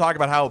times you talk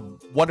about how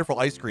wonderful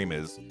ice cream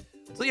is,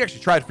 until you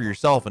actually try it for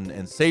yourself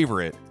and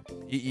savor it,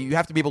 you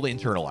have to be able to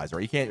internalize it,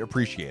 right? You can't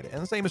appreciate it.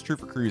 And the same is true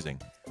for cruising.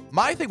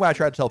 My thing, what I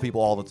try to tell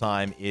people all the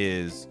time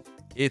is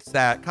it's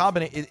that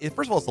combination.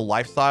 First of all, it's the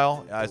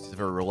lifestyle. It's a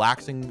very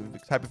relaxing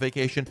type of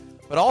vacation,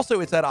 but also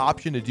it's that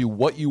option to do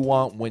what you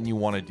want when you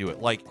want to do it.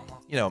 Like,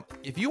 you know,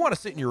 if you want to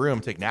sit in your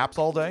room, take naps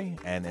all day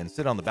and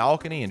sit on the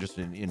balcony and just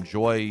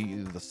enjoy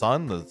the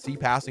sun, the sea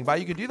passing by,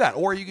 you can do that.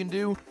 Or you can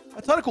do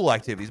a ton of cool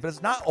activities, but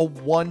it's not a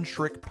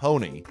one-trick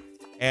pony.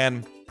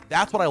 And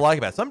that's what I like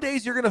about it. Some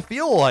days you're going to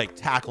feel like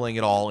tackling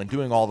it all and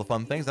doing all the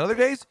fun things. And other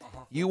days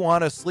you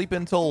want to sleep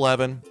until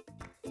 11,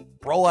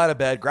 roll out of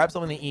bed, grab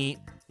something to eat,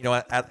 you know,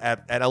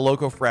 at a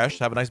Loco Fresh,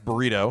 have a nice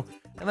burrito,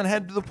 and then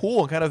head to the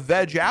pool and kind of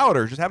veg out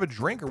or just have a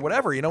drink or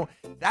whatever. You know,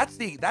 that's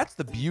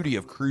the beauty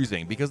of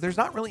cruising, because there's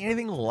not really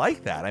anything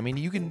like that. I mean,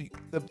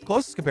 the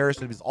closest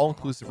comparison is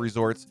all-inclusive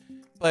resorts,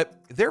 but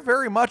they're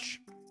very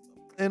much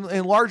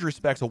in large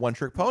respects a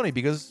one-trick pony,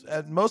 because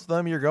at most of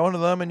them you're going to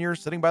them and you're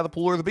sitting by the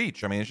pool or the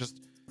beach. I mean, it's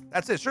just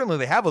that's it. Certainly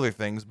they have other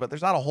things, but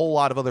there's not a whole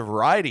lot of other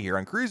variety here.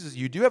 On cruises,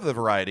 you do have the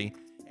variety,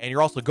 and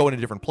you're also going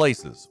to different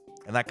places.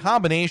 And that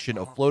combination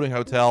of floating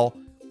hotel,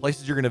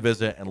 places you're going to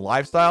visit, and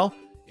lifestyle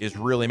is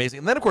really amazing.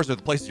 And then, of course, there's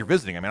the places you're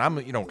visiting. I mean,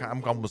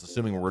 I'm almost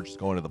assuming we're just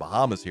going to the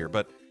Bahamas here,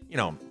 but you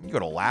go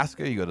to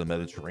Alaska, you go to the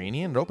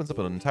Mediterranean, it opens up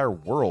an entire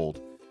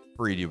world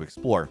for you to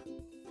explore.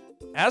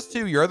 As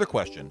to your other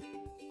question,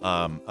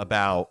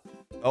 about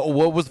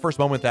what was the first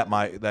moment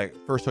that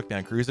first took me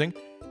on cruising?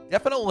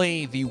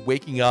 Definitely the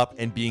waking up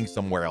and being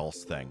somewhere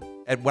else thing.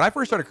 And when I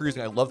first started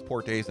cruising, I loved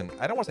port days, and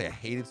I don't want to say I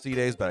hated sea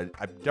days, but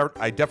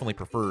I definitely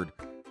preferred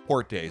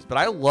port days. But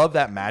I love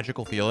that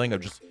magical feeling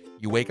of just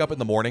you wake up in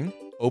the morning,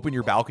 open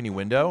your balcony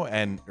window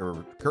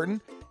or curtain,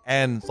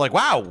 and it's like,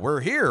 wow, we're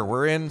here,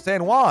 we're in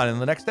San Juan,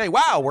 and the next day,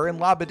 wow, we're in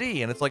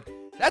Labadee, and it's like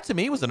that to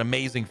me was an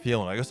amazing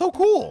feeling. Like, it's so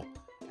cool,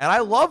 and I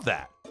love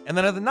that. And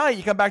then at the night,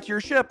 you come back to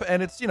your ship,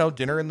 and it's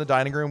dinner in the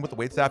dining room with the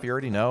waitstaff you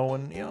already know,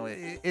 and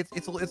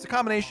it's a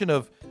combination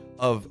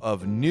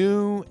of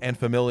new and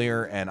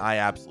familiar, and I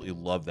absolutely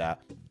love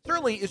that.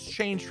 Certainly, it's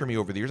changed for me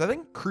over the years. I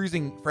think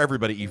cruising for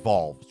everybody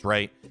evolves,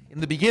 right? In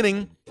the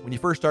beginning, when you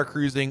first start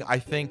cruising, I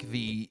think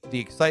the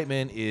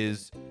excitement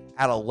is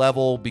at a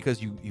level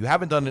because you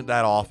haven't done it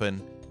that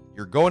often.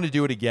 You're going to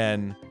do it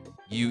again.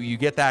 You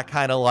get that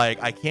kind of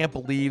like, I can't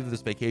believe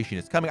this vacation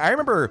is coming. I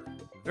remember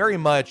very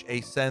much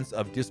a sense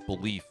of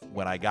disbelief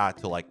when I got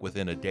to like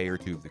within a day or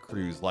two of the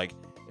cruise. Like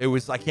it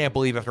was, I can't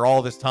believe after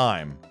all this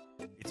time,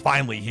 it's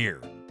finally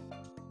here.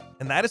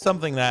 And that is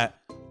something that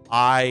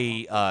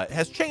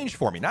has changed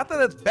for me. Not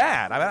that it's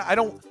bad. I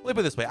don't, let me put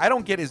it this way. I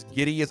don't get as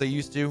giddy as I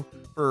used to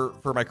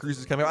for my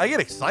cruises coming up. I get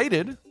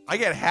excited. I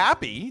get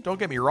happy. Don't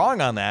get me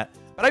wrong on that.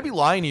 But I'd be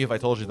lying to you if I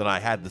told you that I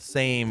had the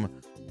same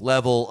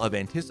level of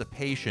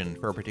anticipation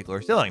for a particular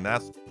sailing.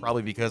 That's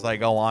probably because I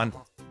go on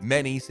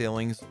many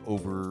sailings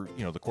over,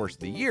 the course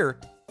of the year.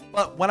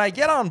 But when I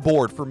get on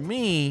board, for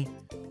me,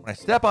 when I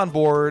step on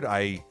board,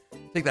 I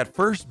take that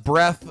first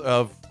breath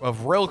of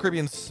Royal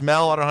Caribbean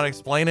smell. I don't know how to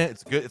explain it.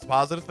 It's good. It's a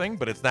positive thing,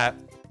 but it's that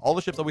all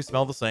the ships always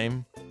smell the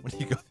same when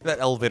you go through that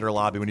elevator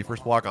lobby, when you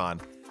first walk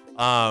on.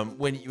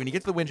 When you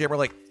get to the Windjammer,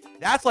 like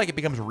that's like it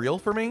becomes real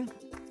for me,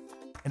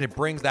 and it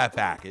brings that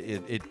back.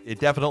 It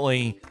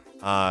definitely,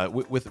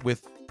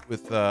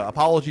 with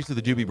apologies to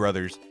the Doobie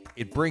Brothers,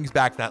 it brings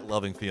back that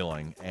loving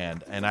feeling,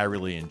 and I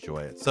really enjoy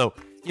it. So,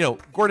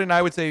 Gordon,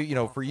 I would say,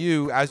 for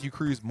you, as you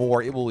cruise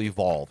more, it will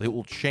evolve. It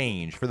will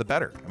change for the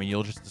better. I mean,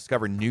 you'll just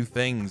discover new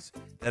things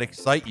that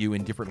excite you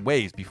in different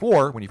ways.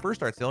 Before, when you first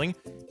start sailing,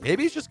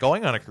 maybe it's just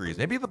going on a cruise.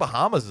 Maybe the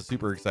Bahamas is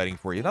super exciting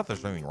for you. Not that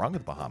there's anything wrong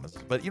with the Bahamas,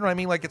 but you know what I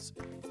mean? Like it's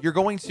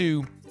going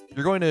to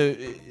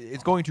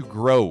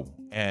grow,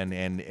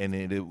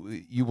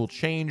 and you will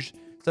change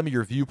some of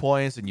your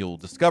viewpoints, and you'll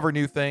discover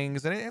new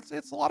things, and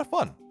it's a lot of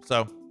fun.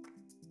 So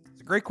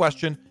it's a great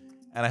question,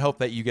 and I hope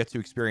that you get to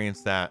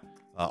experience that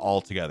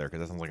all together, because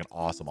that sounds like an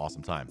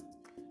awesome time.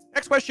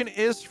 Next question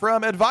is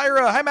from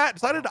Elvira. Hi, Matt.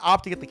 Decided to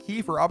opt to get the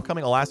key for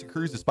upcoming Alaska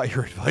cruise despite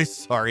your advice.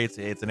 Sorry, it's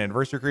an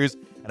anniversary cruise,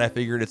 and I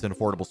figured it's an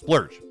affordable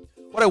splurge.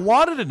 What I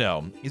wanted to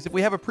know is if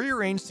we have a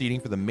prearranged seating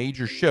for the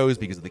major shows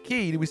because of the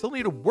key, do we still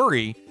need to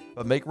worry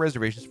about making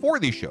reservations for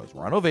these shows?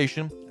 We're on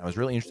Ovation. I was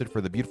really interested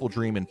for the Beautiful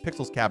Dream and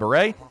Pixels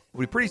Cabaret. It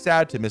would be pretty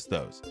sad to miss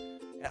those.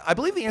 I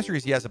believe the answer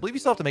is yes. I believe you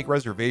still have to make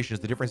reservations.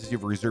 The difference is you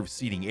have a reserved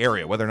seating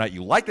area. Whether or not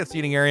you like that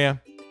seating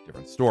area,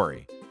 different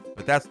story.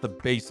 But that's the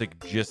basic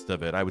gist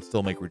of it. I would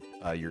still make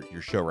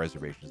your show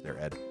reservations there,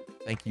 Ed.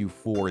 Thank you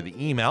for the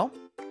email.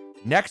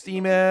 Next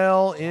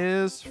email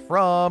is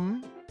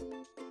from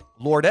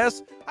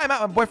Lourdes. Hi,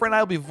 Matt. My boyfriend and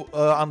I will be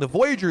on the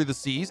Voyager of the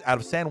Seas out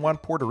of San Juan,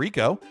 Puerto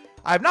Rico.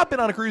 I have not been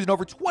on a cruise in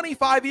over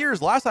 25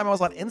 years. Last time I was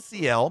on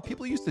NCL,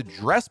 people used to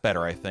dress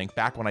better, I think,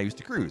 back when I used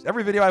to cruise.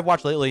 Every video I've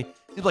watched lately,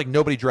 seems like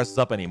nobody dresses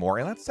up anymore,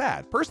 and that's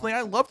sad. Personally,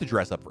 I love to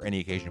dress up for any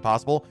occasion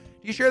possible.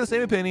 Do you share the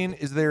same opinion?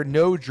 Is there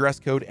no dress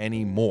code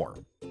anymore?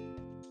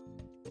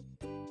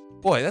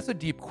 Boy, that's a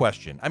deep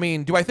question. I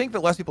mean, do I think that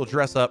less people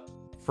dress up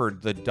for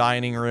the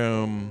dining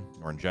room,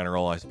 or in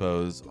general, I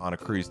suppose, on a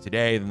cruise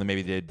today than they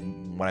maybe did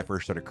when I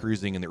first started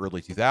cruising in the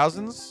early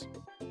 2000s?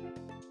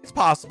 It's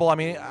possible. I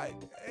mean,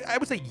 I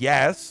would say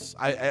yes.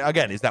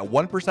 Again, is that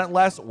 1%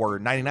 less or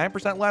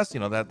 99% less?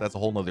 That's a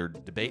whole nother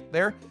debate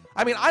there.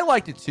 I mean, I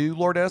liked it too,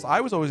 Lourdes. I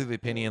was always of the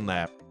opinion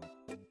that,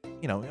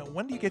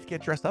 when do you get to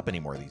get dressed up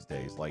anymore these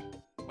days? Like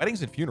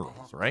weddings and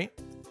funerals, right?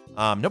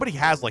 Nobody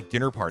has like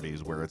dinner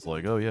parties where it's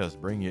like, oh yes,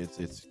 bring it.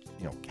 It's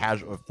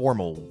casual,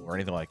 formal, or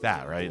anything like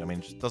that, right? I mean,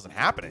 it just doesn't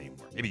happen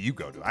anymore. Maybe you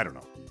go to, I don't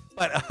know.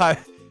 But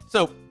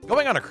so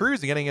going on a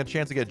cruise and getting a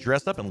chance to get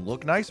dressed up and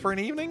look nice for an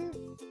evening,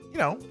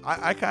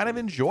 I kind of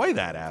enjoy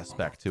that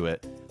aspect to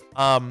it.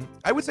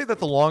 I would say that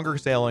the longer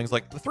sailings,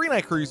 like the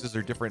 3-night cruises,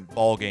 are different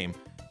ball game.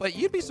 But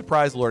you'd be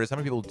surprised, Lourdes, how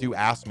many people do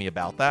ask me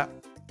about that.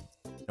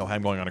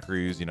 I'm going on a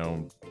cruise,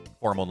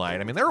 formal night.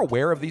 I mean, they're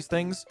aware of these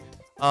things.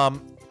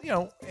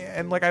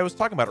 And like I was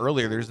talking about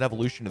earlier, there's an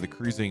evolution of the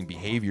cruising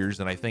behaviors,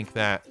 and I think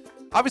that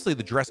obviously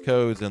the dress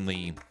codes and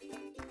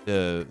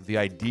the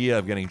idea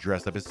of getting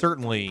dressed up is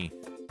certainly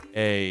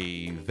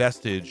a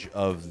vestige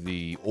of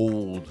the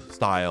old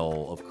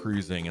style of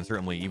cruising, and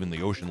certainly even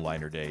the ocean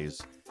liner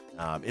days.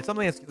 It's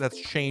something that's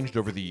changed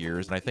over the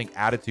years, and I think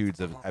attitudes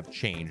have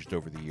changed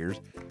over the years.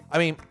 I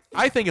mean,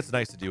 I think it's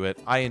nice to do it.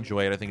 I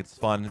enjoy it. I think it's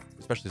fun,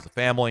 especially as a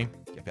family.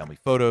 Get family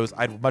photos.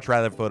 I'd much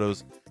rather have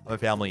photos of my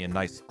family in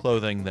nice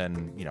clothing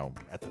than,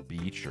 at the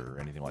beach or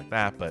anything like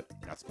that, but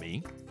that's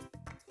me.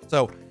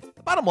 So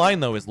the bottom line,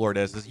 though, is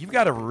Lourdes, is you've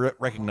got to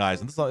recognize,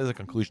 and this is a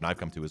conclusion I've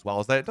come to as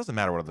well, is that it doesn't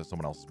matter what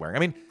someone else is wearing. I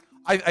mean,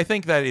 I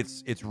think that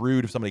it's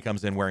rude if somebody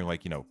comes in wearing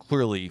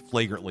clearly,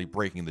 flagrantly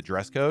breaking the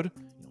dress code,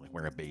 like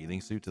wearing a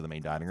bathing suit to the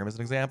main dining room as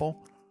an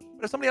example.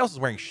 But if somebody else is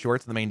wearing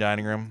shorts in the main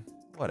dining room,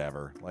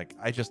 whatever. Like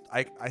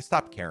I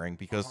stopped caring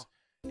because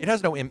it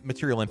has no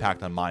material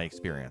impact on my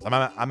experience.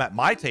 I'm at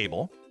my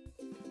table,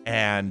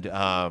 and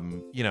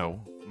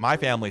my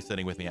family's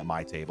sitting with me at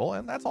my table,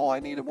 and that's all I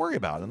need to worry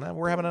about, and then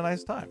we're having a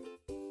nice time.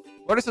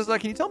 Lourdes says,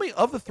 can you tell me,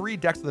 of the 3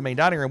 decks of the main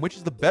dining room, which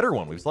is the better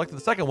one? We've selected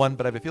the second one,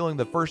 but I have a feeling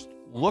the first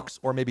looks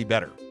or maybe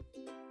better.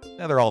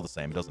 Yeah, they're all the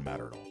same. It doesn't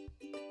matter at all.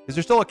 Is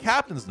there still a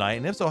captain's night?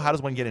 And if so, how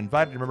does one get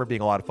invited? I remember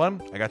being a lot of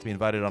fun. I got to be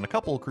invited on a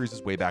couple of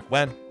cruises way back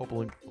when.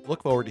 Hopefully,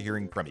 look forward to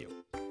hearing from you.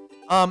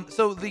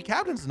 So the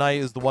captain's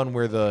night is the one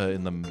where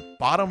in the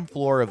bottom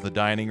floor of the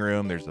dining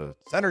room, there's a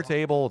center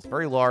table. It's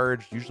very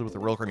large, usually with the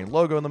Royal Caribbean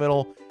logo in the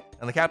middle.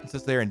 And the captain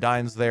sits there and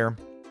dines there.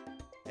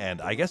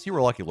 And I guess you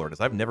were lucky, Lourdes.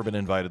 I've never been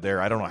invited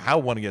there. I don't know how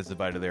one gets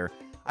invited there.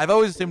 I've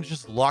always assumed it's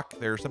just luck.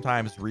 There are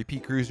sometimes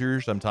repeat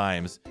cruisers,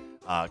 sometimes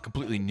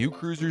completely new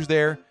cruisers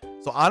there.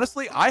 So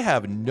honestly, I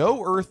have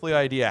no earthly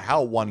idea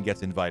how one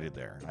gets invited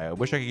there. I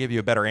wish I could give you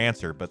a better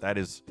answer, but that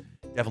is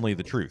definitely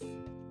the truth.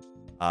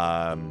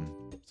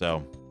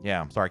 So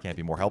yeah, I'm sorry I can't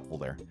be more helpful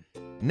there.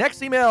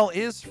 Next email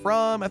is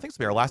from, I think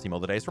it's our last email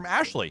today, is from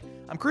Ashley.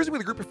 I'm cruising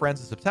with a group of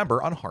friends in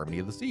September on Harmony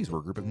of the Seas. We're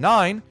a group of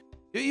 9.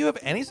 Do you have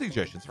any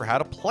suggestions for how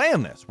to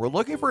plan this? We're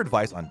looking for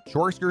advice on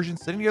tour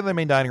excursions, sitting together in the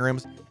main dining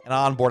rooms, and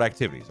onboard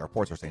activities. Our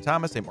ports are St.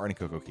 Thomas, St. Martin,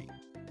 and Coco Key.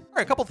 All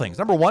right, a couple things.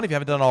 Number one, if you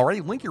haven't done it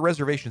already, link your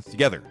reservations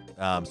together.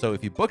 So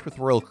if you booked with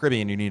Royal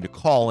Caribbean, you need to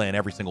call in,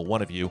 every single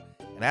one of you,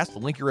 and ask to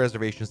link your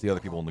reservations to the other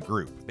people in the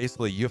group.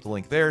 Basically, you have to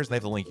link theirs, and they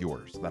have to link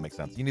yours. So that makes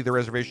sense. You need the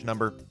reservation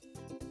number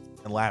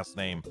and last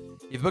name.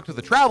 If you booked with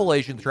the travel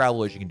agent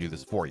can do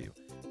this for you.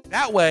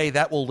 That way,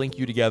 that will link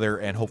you together,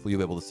 and hopefully you'll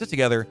be able to sit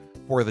together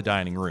for the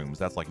dining rooms.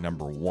 That's like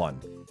number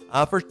one.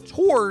 For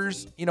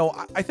tours,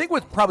 I think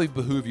what probably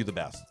behoove you the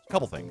best. A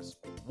couple things.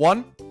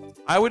 One,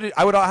 I would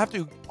have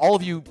to, all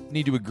of you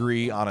need to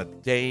agree on a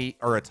day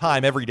or a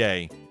time every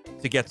day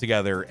to get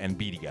together and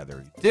be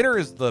together. Dinner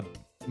is the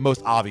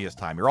most obvious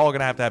time. You're all going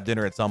to have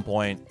dinner at some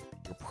point.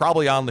 You're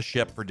probably on the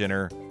ship for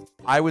dinner.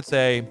 I would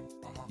say,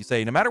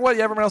 no matter what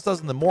everyone else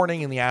does in the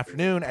morning, in the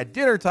afternoon, at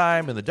dinner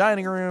time, in the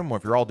dining room, or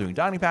if you're all doing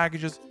dining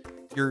packages,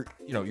 you're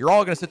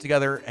all going to sit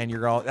together, and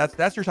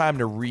that's your time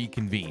to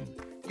reconvene.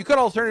 You could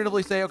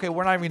alternatively say, okay,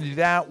 we're not even going to do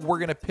that. We're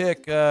going to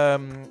pick,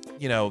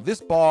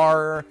 this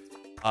bar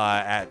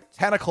at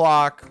 10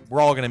 o'clock. We're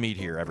all going to meet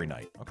here every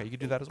night. Okay, you could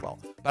do that as well.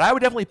 But I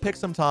would definitely pick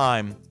some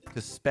time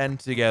to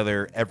spend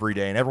together every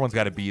day, and everyone's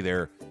got to be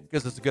there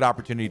because it's a good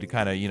opportunity to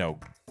kind of,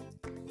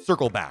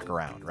 circle back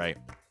around, right?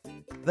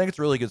 I think it's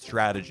a really good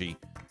strategy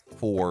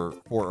for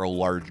a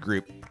large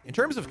group. In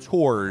terms of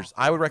tours,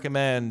 I would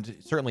recommend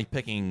certainly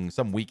picking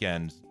some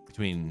weekend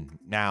between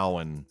now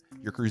and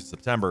your cruise in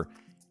September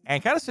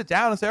and kind of sit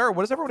down and say, all right,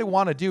 what does everybody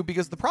want to do?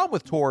 Because the problem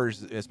with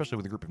tours, especially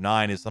with a group of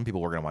 9, is some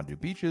people are going to want to do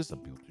beaches. Some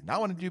people do not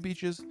want to do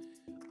beaches.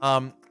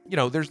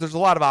 There's a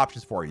lot of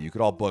options for you. You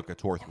could all book a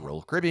tour through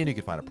Royal Caribbean. You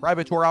could find a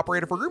private tour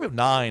operator. For a group of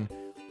 9,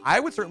 I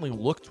would certainly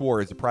look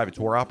towards a private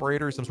tour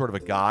operator, some sort of a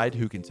guide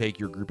who can take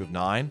your group of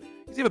 9.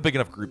 Because you have a big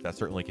enough group, that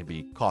certainly can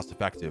be cost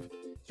effective.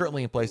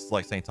 Certainly in places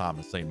like St.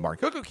 Thomas, St.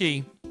 Martin, Coco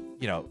Key,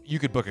 you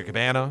could book a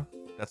cabana.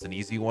 That's an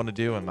easy one to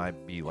do and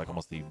might be like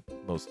almost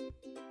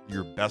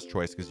your best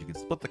choice because you can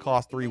split the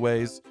cost 3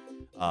 ways.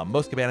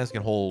 Most cabanas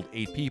can hold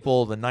 8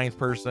 people. The 9th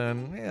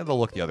person, they'll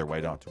look the other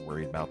way. Don't have to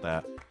worry about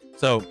that.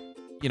 So,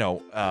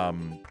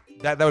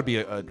 that would be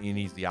an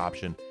easy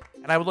option.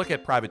 And I would look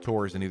at private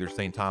tours in either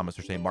St. Thomas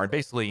or St. Martin.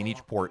 Basically, in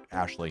each port,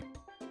 Ashley,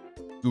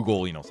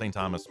 Google, St.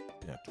 Thomas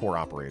tour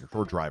operator,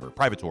 tour driver,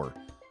 private tour.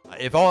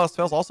 If all else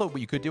fails, also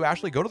what you could do,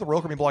 Ashley, go to the Royal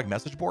Caribbean Blog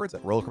message boards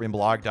at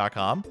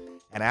royalcaribbeanblog.com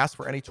and ask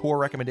for any tour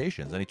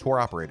recommendations, any tour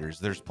operators.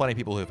 There's plenty of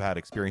people who have had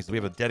experiences. We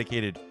have a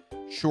dedicated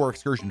shore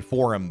excursion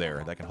forum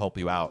there that can help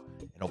you out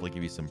and hopefully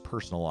give you some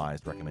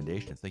personalized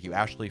recommendations. Thank you,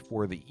 Ashley,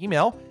 for the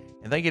email.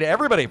 And thank you to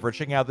everybody for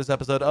checking out this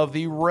episode of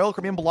the Royal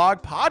Caribbean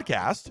Blog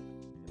podcast.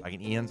 If I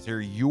can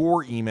answer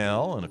your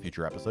email in a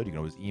future episode, you can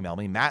always email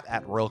me, Matt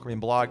at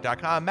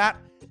royalcaribbeanblog.com. Matt,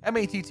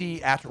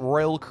 M-A-T-T, at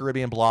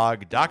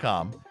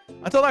royalcaribbeanblog.com.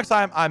 Until next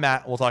time, I'm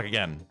Matt. We'll talk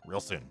again real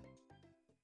soon.